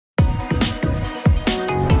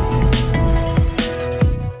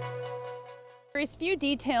Grace, few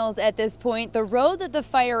details at this point. The road that the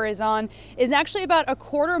fire is on is actually about a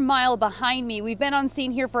quarter-mile behind me. We've been on scene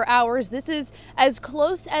here for hours. This is as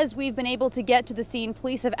close as we've been able to get to the scene.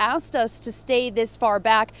 Police have asked us to stay this far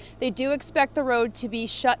back. They do expect the road to be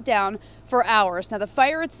shut down for hours. Now, the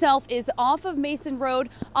fire itself is off of Mason Road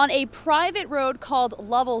on a private road called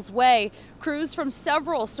Lovell's Way. Crews from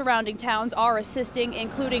several surrounding towns are assisting,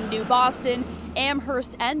 including New Boston,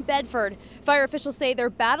 Amherst, and Bedford. Fire officials say they're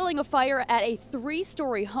battling a fire at a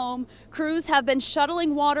 3-story home. Crews have been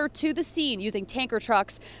shuttling water to the scene using tanker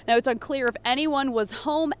trucks. Now, it's unclear if anyone was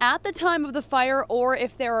home at the time of the fire or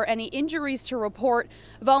if there are any injuries to report.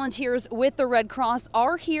 Volunteers with the Red Cross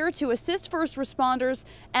are here to assist first responders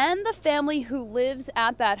and the family who lives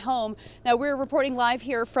at that home. Now, we're reporting live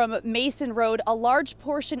here from Mason Road. A large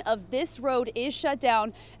portion of this road is shut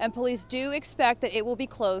down, and police do expect that it will be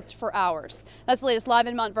closed for hours. That's the latest live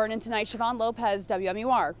in Mont Vernon tonight. Siobhan Lopez,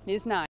 WMUR News 9.